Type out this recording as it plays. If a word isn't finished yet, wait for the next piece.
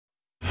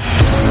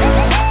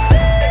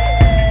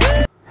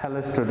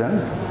Hello student,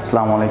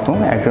 আসসালামু আলাইকুম।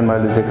 একজন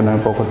বায়োলজি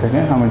ইকোনমির পক্ষ থেকে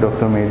আমি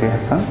ডক্টর মেহেদি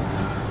হাসান।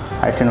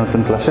 আইটি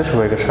নতুন ক্লাসে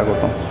সবাইকে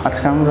স্বাগত।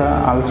 আজকে আমরা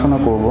আলোচনা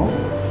করব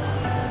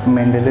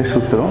মেন্ডেলের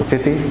সূত্র,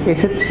 যেটি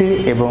এসএসসি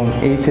এবং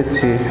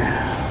এইচএসসি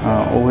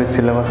উভয়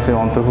সিলেবাসের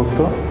অন্তর্ভুক্ত,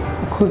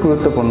 খুবই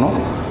গুরুত্বপূর্ণ,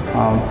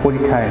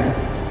 পরীক্ষায়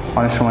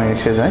অনেক সময়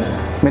এসে যায়।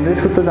 মেন্ডেলের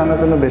সূত্র জানার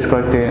জন্য বেশ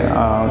কয়েকটি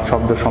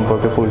শব্দ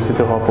সম্পর্কে পরিচিত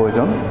হওয়া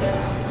প্রয়োজন,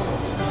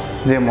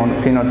 যেমন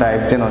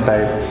ফিনোটাইপ,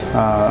 জেনোটাইপ,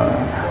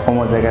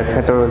 হোমোজাইগাস,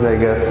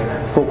 হেটেরোজাইগাস,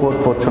 প্রকট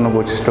প্রচ্ছন্ন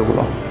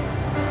বৈশিষ্ট্যগুলো।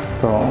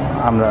 তো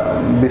আমরা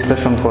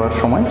বিশ্লেষণ করার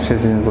সময় সেই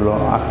জিনিসগুলো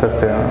আস্তে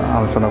আস্তে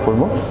আলোচনা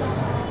করব।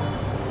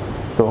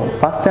 তো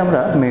ফার্স্টে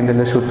আমরা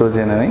মেন্ডেলের সূত্র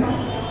জেনে নিই।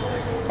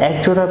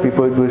 একজোড়া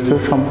বিপরীত বৈশিষ্ট্য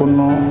সম্পূর্ণ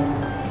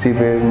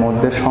জীবের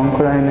মধ্যে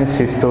সংকরায়নে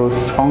সৃষ্ট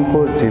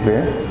সংকর জীবে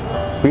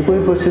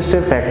বিপরীত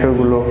বৈশিষ্ট্যের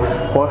ফ্যাক্টরগুলো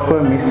পরস্পর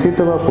মিশ্রিত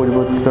বা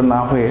পরিবর্তিত না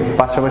হয়ে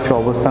পাশাপাশি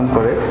অবস্থান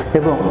করে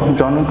এবং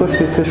জনক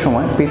সৃষ্টির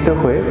সময় পৃথক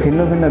হয়ে ভিন্ন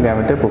ভিন্ন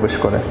গ্যামেটে প্রবেশ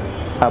করে।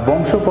 আর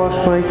বংশ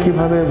পরস্পরে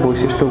কীভাবে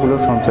বৈশিষ্ট্যগুলো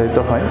সঞ্চারিত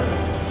হয়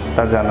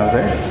তা জানা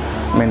যায়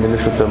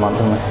মেন্ডেলের সূত্রের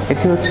মাধ্যমে।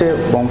 এটি হচ্ছে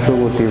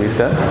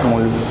বংশগতিবিদ্যার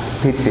মূল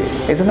ভিত্তি,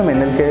 এজন্য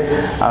মেন্ডেলকে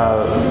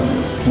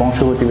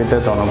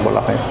বংশগতিবিদ্যার জনক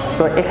বলা হয়।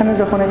 তো এখানে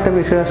যখন একটা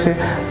বিষয় আসে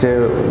যে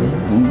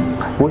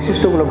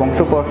বৈশিষ্ট্যগুলো বংশ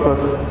পরস্পর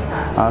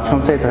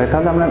সঞ্চারিত হয়,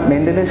 তাহলে আমরা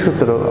মেন্ডেলের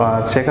সূত্র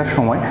শেখার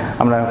সময়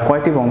আমরা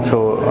কয়টি বংশ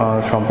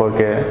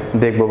সম্পর্কে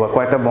দেখব বা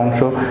কয়টা বংশ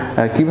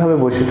কিভাবে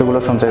বৈশিষ্ট্যগুলো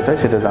সঞ্চারিত হয়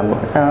সেটা জানবো।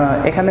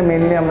 এখানে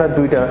মেনলি আমরা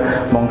দুইটা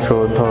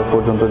বংশধর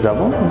পর্যন্ত যাব,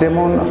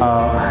 যেমন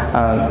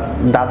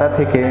দাদা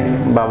থেকে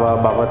বাবা,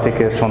 বাবা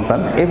থেকে সন্তান,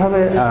 এইভাবে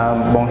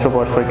বংশ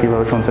পরস্পর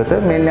কীভাবে সঞ্চারিত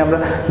হয় মেনলি আমরা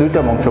দুইটা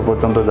বংশ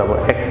পর্যন্ত যাব।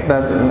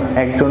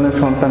 একজনের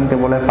সন্তানকে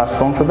বলা হয় ফার্স্ট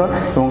বংশধর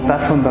এবং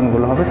তার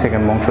সন্তানগুলো হবে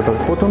সেকেন্ড বংশধর।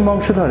 প্রথম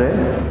বংশধরে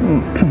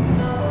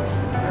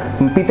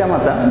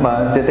পিতামাতা বা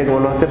যেটাকে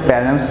বলা হচ্ছে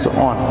প্যারেন্টস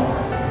অন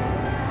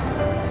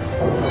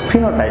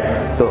ফিনোটাইপ।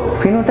 তো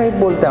ফিনোটাইপ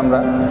বলতে আমরা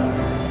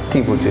কি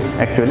বুঝি?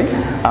 অ্যাকচুয়ালি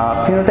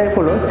ফিনোটাইপ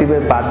হলো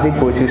জীবের বাহ্যিক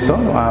বৈশিষ্ট্য,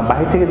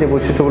 বাহির থেকে যে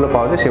বৈশিষ্ট্যগুলো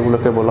পাওয়া যায়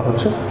সেগুলোকে বলা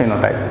হচ্ছে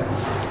ফিনোটাইপ।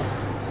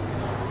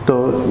 তো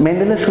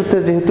মেন্ডেলের সূত্রে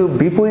যেহেতু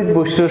বিপরীত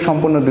বৈশিষ্ট্য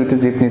সম্পন্ন দুইটি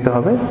জীব নিতে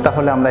হবে,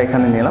 তাহলে আমরা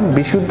এখানে নিলাম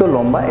বিশুদ্ধ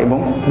লম্বা এবং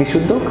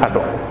বিশুদ্ধ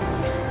খাটো।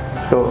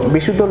 তো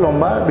বিশুদ্ধ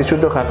লম্বা,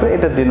 বিশুদ্ধ খাটো,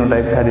 এটা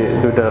জিনোটাইপধারী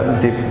দুইটা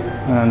জীব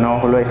নেওয়া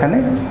হলো। এখানে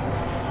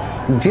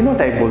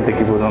জিনোটাইপ বলতে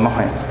কি বোঝানো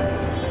হয়?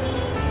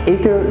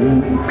 এইটা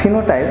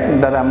ফিনোটাইপ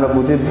দ্বারা আমরা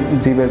বুঝি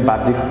জীবের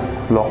বাহ্যিক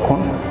লক্ষণ।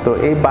 তো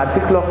এই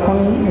বাহ্যিক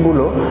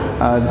লক্ষণগুলো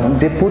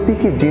যে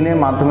প্রতীকী জিনের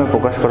মাধ্যমে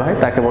প্রকাশ করা হয়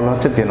তাকে বলা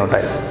হচ্ছে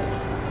জিনোটাইপ।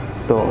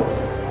 তো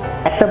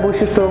একটা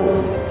বৈশিষ্ট্য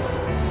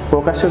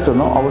প্রকাশের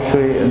জন্য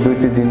অবশ্যই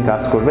দুইটি জিন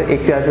কাজ করবে,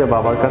 একটি আসবে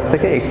বাবার কাছ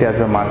থেকে, একটি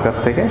আসবে মার কাছ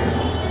থেকে।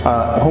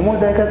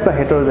 হোমোজাইগাস বা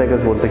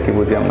হেটেরোজাইগাস বলতে কি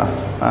বুঝি আমরা?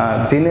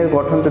 জিনের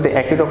গঠন যদি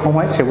একই রকম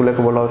হয়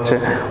সেগুলোকে বলা হচ্ছে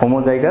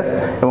হোমোজাইগাস,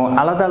 এবং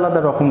আলাদা আলাদা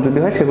রকম যদি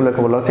হয় সেগুলোকে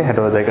বলা হচ্ছে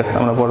হেটেরোজাইগাস।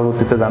 আমরা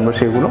পরবর্তীতে জানবো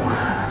সেগুলো।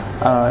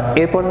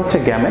 এরপর হচ্ছে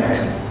গ্যামেট,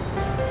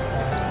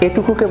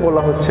 এটুকুকে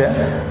বলা হচ্ছে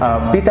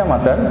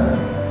পিতামাতার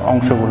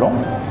অংশগুলো,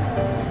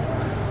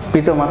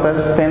 পিতামাতার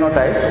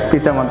ফেনোটাইপ,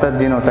 পিতামাতার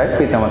জিনোটাইপ,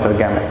 পিতামাতার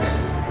গ্যামেট।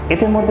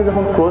 এটার মধ্যে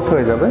যখন ক্রস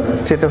হয়ে যাবে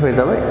সেটা হয়ে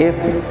যাবে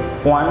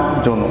F1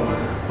 যৌন,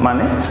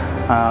 মানে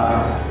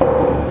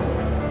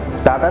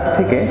দাদার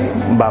থেকে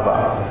বাবা,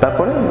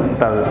 তারপরে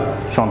তার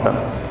সন্তান।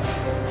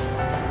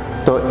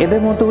 তো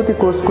এদের মধ্যবর্তী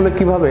কোর্সগুলো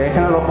কিভাবে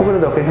এখানে লক্ষ্য করে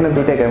দেখো, এখানে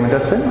দুইটা গ্যামেট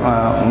আছে,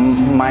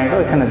 মায়েরও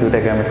এখানে দুইটা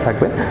গ্যামেট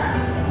থাকবে।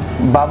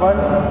 বাবার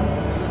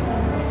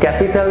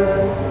ক্যাপিটাল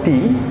টি,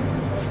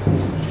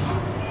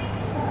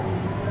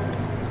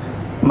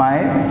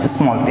 মায়ের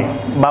স্মল টি।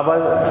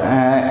 বাবার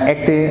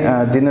একটি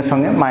জিনের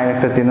সঙ্গে মায়ের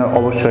একটা জিনের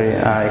অবশ্যই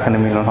এখানে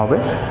মিলন হবে।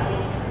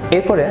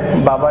 এরপরে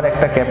বাবার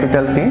একটা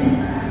ক্যাপিটাল টি,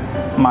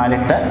 মায়ের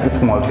একটা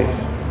স্মল টি।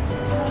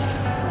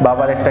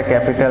 বাবার একটা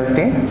ক্যাপিটাল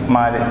টি,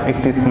 মায়ের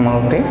একটি স্মল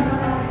টি,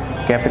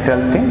 ক্যাপিটাল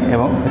টি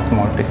এবং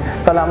স্মল টি।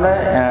 তাহলে আমরা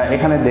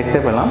এখানে দেখতে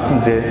পেলাম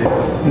যে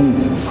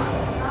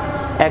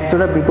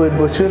একজোড়া বিপরীত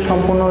বৈশিষ্ট্য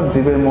সম্পূর্ণ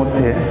জীবের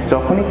মধ্যে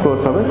যখনই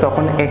ক্রস হবে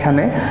তখন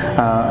এখানে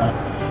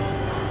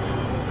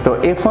তো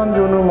F1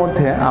 যৌনুর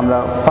মধ্যে আমরা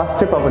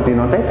ফার্স্টে পাবো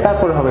জিনোটাইপ,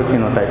 তারপরে হবে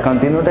ফিনোটাইপ, কারণ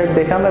জিনোটাইপ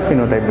দেখে আমরা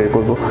ফিনোটাইপ বের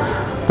করব।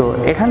 তো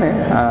এখানে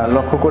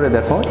লক্ষ্য করে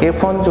দেখো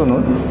F1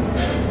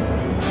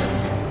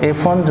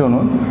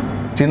 যৌনুর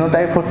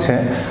জিনোটাইপ হচ্ছে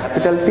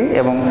ক্যাপিটাল টি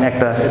এবং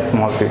একটা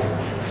স্মল টি।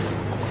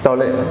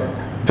 তাহলে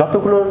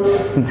যতগুলো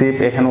জীব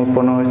এখানে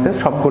উৎপন্ন হয়েছে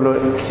সবগুলো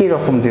একই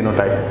রকম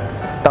জিনোটাইপ।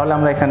 তাহলে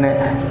আমরা এখানে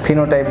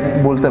ফিনোটাইপ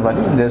বলতে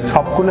পারি যে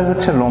সবগুলো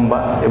হচ্ছে লম্বা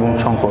এবং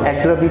সংকর।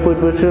 একজোড়া বিপরীত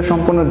বৈশিষ্ট্য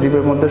সম্পন্ন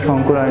জীবের মধ্যে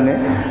সংকরায়নে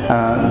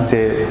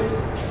যে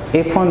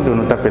F1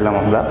 যৌনটা পেলাম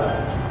আমরা,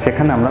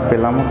 সেখানে আমরা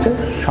পেলাম হচ্ছে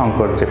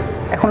সংকর জীব।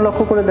 এখন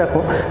লক্ষ্য করে দেখো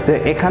যে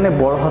এখানে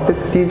বড় হাতের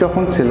টি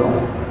যখন ছিল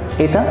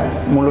এটা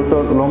মূলত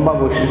লম্বা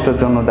বৈশিষ্ট্যের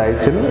জন্য দায়ী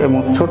ছিল, এবং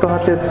ছোট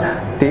হাতের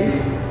টি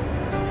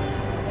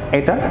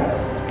এটা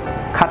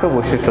খাটো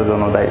বৈশিষ্ট্যের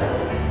জন্য দায়ী।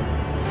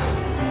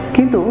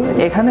 কিন্তু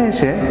এখানে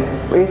এসে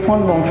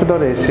F1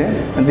 বংশধরে এসে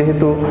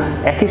যেহেতু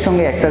একই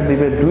সঙ্গে একটা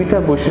জীবের দুইটা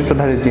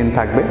বৈশিষ্ট্যধারী জিন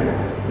থাকবে,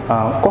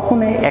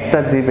 কখনোই একটা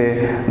জীবে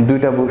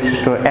দুইটা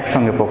বৈশিষ্ট্য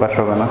একসঙ্গে প্রকাশ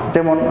হবে না।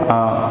 যেমন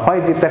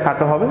হয় জীবটা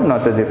খাটো হবে,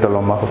 নয়তো জীবটা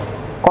লম্বা হবে।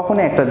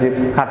 কখনোই একটা জীব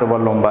খাটো বা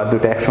লম্বা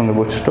দুইটা একসঙ্গে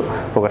বৈশিষ্ট্য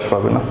প্রকাশ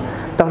পাবে না।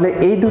 তাহলে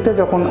এই দুটো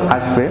যখন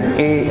আসবে,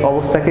 এই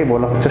অবস্থাকেই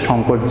বলা হচ্ছে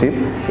সংকর জীব,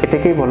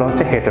 এটাকেই বলা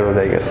হচ্ছে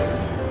হেটেরোজাইগাস।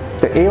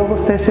 তো এই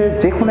অবস্থায় এসে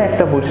যে কোনো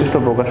একটা বৈশিষ্ট্য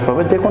প্রকাশ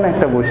পাবে, যে কোনো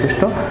একটা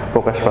বৈশিষ্ট্য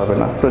প্রকাশ পাবে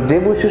না। তো যে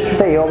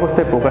বৈশিষ্ট্যটা এই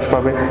অবস্থায় প্রকাশ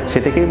পাবে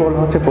সেটাকেই বলা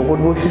হচ্ছে প্রকট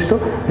বৈশিষ্ট্য,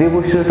 যে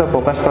বৈশিষ্ট্যটা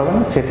প্রকাশ পাবে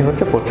না সেটি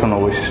হচ্ছে প্রচ্ছন্ন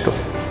বৈশিষ্ট্য।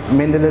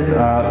 মেন্ডেলের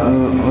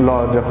ল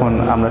যখন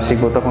আমরা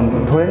শিখব তখন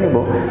ধরে নিব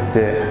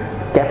যে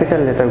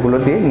ক্যাপিটাল লেটারগুলো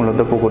দিয়ে মূলত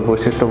প্রকট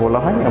বৈশিষ্ট্য বলা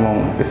হয় এবং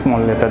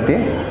স্মল লেটার দিয়ে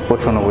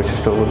প্রচ্ছন্ন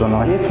বৈশিষ্ট্য বোঝানো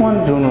হয়। F1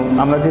 জনু,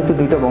 আমরা যেহেতু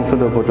দুইটা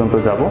বংশধর পর্যন্ত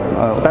যাব,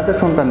 তাদের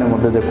সন্তানের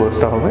মধ্যে যে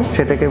ক্রসটা হবে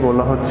সেটাকে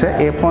বলা হচ্ছে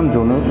F1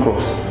 জনুর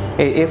ক্রস।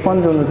 এই F1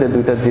 জনুতে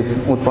দুইটা জীব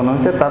উৎপন্ন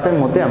হয়েছে, তাদের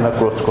মধ্যে আমরা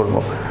ক্রস করব।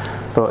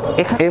 তো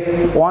এখানে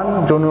F1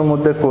 জনুর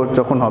মধ্যে ক্রস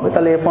যখন হবে,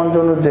 তাহলে F1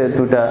 জনুর যে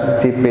দুইটা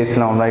জীব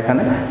পেয়েছিলাম আমরা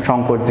এখানে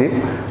সংকর জীব,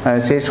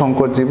 সেই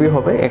সংকর জীবই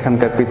হবে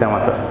এখানকার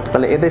পিতামাতা।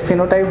 তাহলে এদের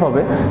ফিনোটাইপ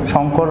হবে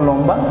সংকর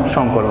লম্বা,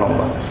 সংকর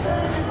লম্বা।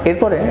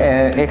 এরপরে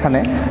এখানে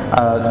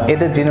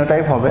এদের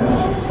জিনোটাইপ হবে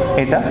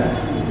এটা।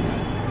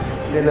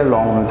 ল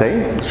অনুযায়ী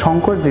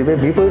সংকর জীবে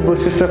বিপরীত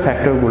বৈশিষ্ট্য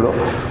ফ্যাক্টরগুলো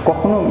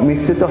কখনো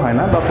মিশ্রিত হয়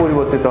না বা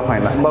পরিবর্তিত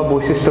হয় না, বা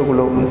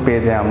বৈশিষ্ট্যগুলো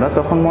পেয়ে যাই আমরা,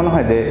 তখন মনে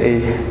হয় যে এই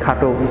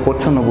খাটো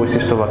প্রচ্ছন্ন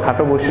বৈশিষ্ট্য বা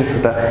খাটো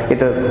বৈশিষ্ট্যটা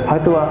এটা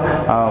হয়তো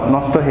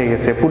নষ্ট হয়ে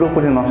গেছে,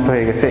 পুরোপুরি নষ্ট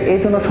হয়ে গেছে। এই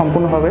জন্য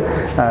সম্পূর্ণভাবে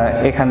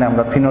এখানে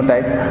আমরা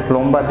ফিনোটাইপ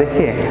লম্বা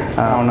দেখে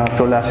আমরা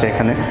চলে আসে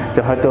এখানে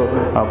যে হয়তো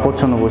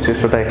প্রচ্ছন্ন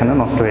বৈশিষ্ট্যটা এখানে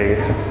নষ্ট হয়ে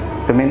গেছে।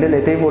 তো মেন্ডেল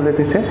এটাই বলে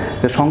দিছে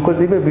যে সংকর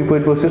জীবের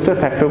বিপরীত বৈশিষ্ট্যের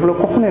ফ্যাক্টরগুলো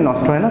কখনোই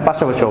নষ্ট হয় না,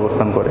 পাশাপাশি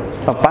অবস্থান করে।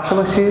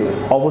 পাশাপাশি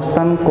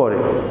অবস্থান করে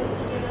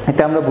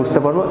এটা আমরা বুঝতে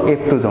পারবো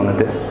F2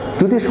 জনুতে।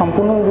 যদি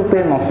সম্পূর্ণরূপে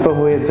নষ্ট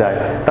হয়ে যায়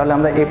তাহলে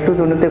আমরা F2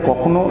 জনুতে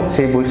কখনো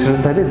সেই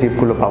বৈশিষ্ট্যধারী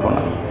জীবগুলো পাবো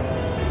না।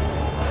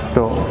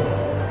 তো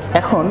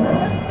এখন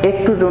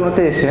F2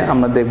 জনুতে এসে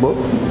আমরা দেখব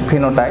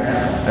ফিনোটাইপ,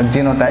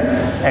 জিনোটাইপ,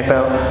 একটা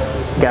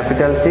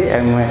ক্যাপিটাল টি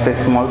এবং একটা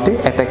স্মল টি,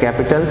 একটা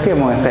ক্যাপিটাল টি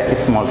এবং একটা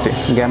স্মল টি।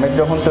 গ্যামেট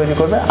যখন তৈরি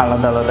করবে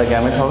আলাদা আলাদা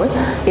গ্যামেট হবে।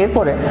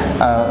 এরপরে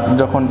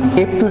যখন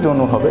F2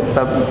 জনু হবে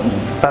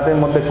তাদের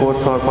মধ্যে কোর্স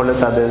হওয়ার ফলে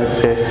তাদের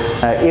যে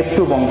F2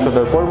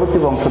 বংশধর, পরবর্তী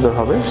বংশধর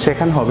হবে,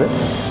 সেখানে হবে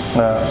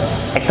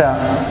একটা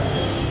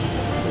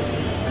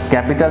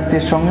ক্যাপিটাল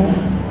টির সঙ্গে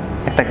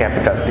একটা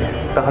ক্যাপিটাল টি।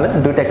 তাহলে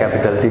দুইটা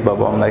ক্যাপিটাল টি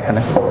পাবো আমরা এখানে।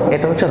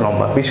 এটা হচ্ছে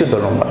লম্বা, বিশুদ্ধ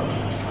লম্বা।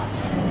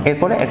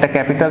 এরপরে একটা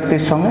ক্যাপিটাল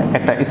টির সঙ্গে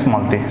একটা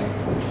স্মল টি,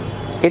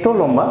 এটাও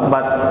লম্বা,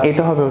 বাট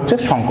এটা হবে হচ্ছে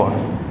সংকর।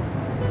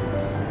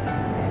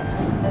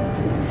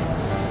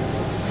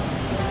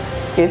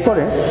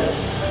 এরপরে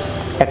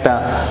একটা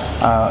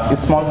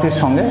স্মল টির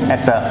সঙ্গে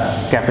একটা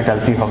ক্যাপিটাল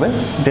টি হবে,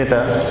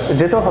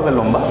 যেটাও হবে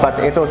লম্বা, বাট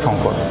এটাও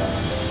সংকর।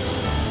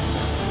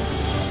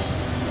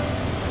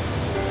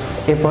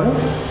 এরপরে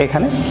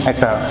এখানে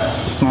একটা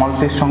স্মল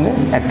টির সঙ্গে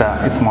একটা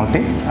স্মল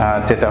টি,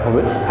 যেটা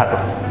হবে খাটো।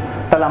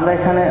 তাহলে আমরা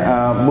এখানে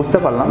বুঝতে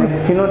পারলাম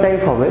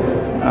ফিনোটাইপ হবে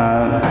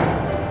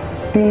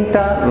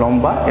তিনটা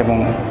লম্বা এবং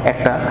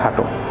একটা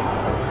খাটো।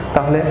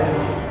 তাহলে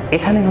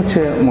এখানে হচ্ছে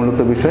মূলত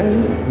বিষয়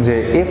যে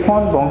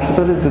F1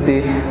 বংশধরের যদি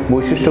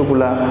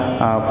বৈশিষ্ট্যগুলা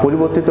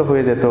পরিবর্তিত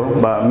হয়ে যেত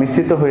বা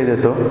মিশ্রিত হয়ে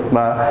যেত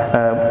বা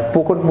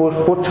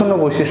প্রচ্ছন্ন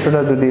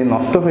বৈশিষ্ট্যটা যদি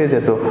নষ্ট হয়ে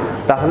যেত,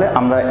 তাহলে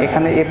আমরা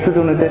এখানে F2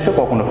 জনুতে এসে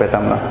কখনো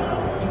পেতাম না।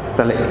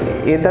 তাহলে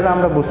এর দ্বারা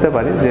আমরা বুঝতে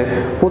পারি যে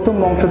প্রথম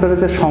বংশধরের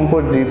যে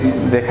সংকর জীব,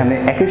 যেখানে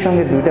একই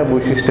সঙ্গে দুইটা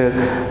বৈশিষ্ট্যের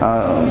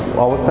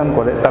অবস্থান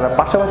করে, তারা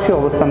পাশাপাশি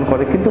অবস্থান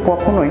করে, কিন্তু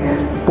কখনোই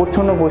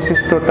প্রচ্ছন্ন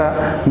বৈশিষ্ট্যটা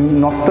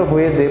নষ্ট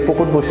হয়ে যে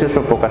প্রকট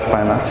বৈশিষ্ট্য প্রকাশ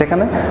পায় না।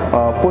 সেখানে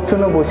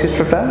প্রচ্ছন্ন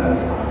বৈশিষ্ট্যটা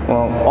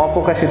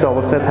অপ্রকাশিত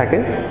অবস্থায় থাকে।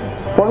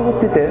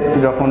 পরবর্তীতে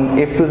যখন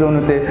F2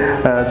 জনুতে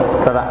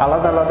তারা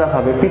আলাদা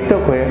আলাদাভাবে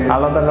পৃথক হয়ে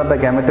আলাদা আলাদা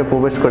গ্যামেটে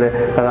প্রবেশ করে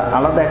তারা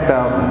আলাদা একটা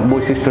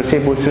বৈশিষ্ট্য,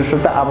 সেই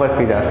বৈশিষ্ট্যটা আবার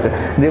ফিরে আসছে।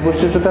 যে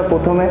বৈশিষ্ট্যটা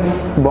প্রথমে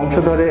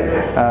বংশধরে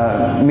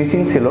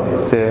মিসিং ছিল,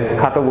 যে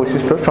খাটো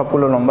বৈশিষ্ট্য,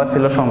 সবগুলো লম্বা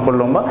ছিল, সংকর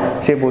লম্বা,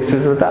 সেই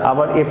বৈশিষ্ট্যটা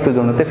আবার F2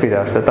 জনুতে ফিরে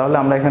আসছে। তাহলে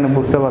আমরা এখানে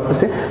বুঝতে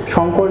পারতেছি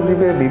সংকর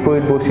জীবের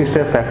বিপরীত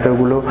বৈশিষ্ট্যের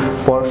ফ্যাক্টরগুলো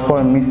পরস্পর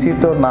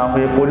মিশ্রিত না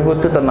হয়ে,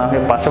 পরিবর্তিত না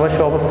হয়ে পাশাপাশি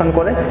অবস্থান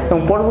করে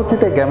এবং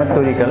পরবর্তীতে গ্যামেট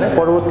তৈরিকালে,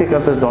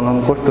 পরবর্তীকালে জনন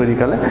কোষ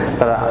তৈরিকালে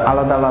তারা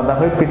আলাদা আলাদা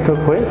হয়ে পৃথক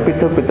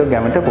পৃথক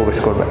গ্যামেটে প্রবেশ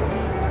করবে।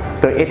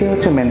 তো এটি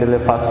হচ্ছে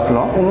মেন্ডেলের ফার্স্ট ল।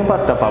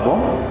 অনুপাতটা পাবো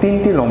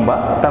তিনটি লম্বা,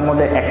 তার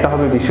মধ্যে একটা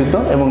হবে বিশুদ্ধ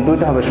এবং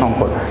দুইটা হবে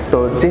সংকর। তো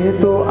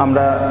যেহেতু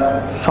আমরা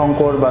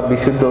সংকর বা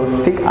বিশুদ্ধ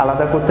ঠিক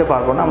আলাদা করতে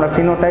পারবো না, আমরা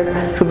ফিনোটাইপ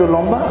শুধু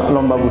লম্বা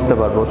লম্বা বুঝতে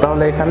পারবো।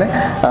 তাহলে এখানে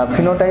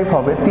ফিনোটাইপ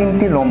হবে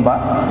তিনটি লম্বা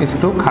ইস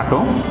টু খাটো।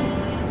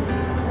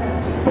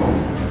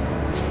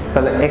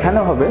 তাহলে এখানে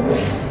হবে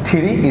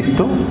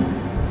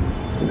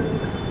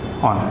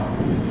 3:1।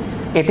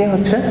 এটাই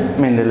হচ্ছে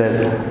মেন্ডেলের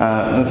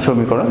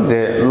সমীকরণ, যে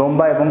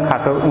লম্বা এবং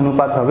খাটোর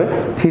অনুপাত হবে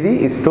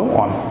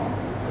 3:1।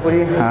 করি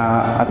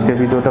আজকের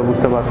ভিডিওটা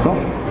বুঝতে পারছো।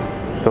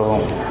 তো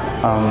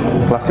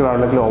ক্লাসটি ভালো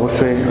লাগলে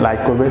অবশ্যই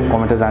লাইক করবে,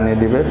 কমেন্টে জানিয়ে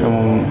দিবে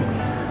এবং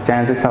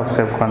চ্যানেলটি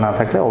সাবস্ক্রাইব করা না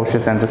থাকলে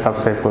অবশ্যই চ্যানেলটি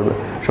সাবস্ক্রাইব করবে।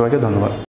 সবাইকে ধন্যবাদ।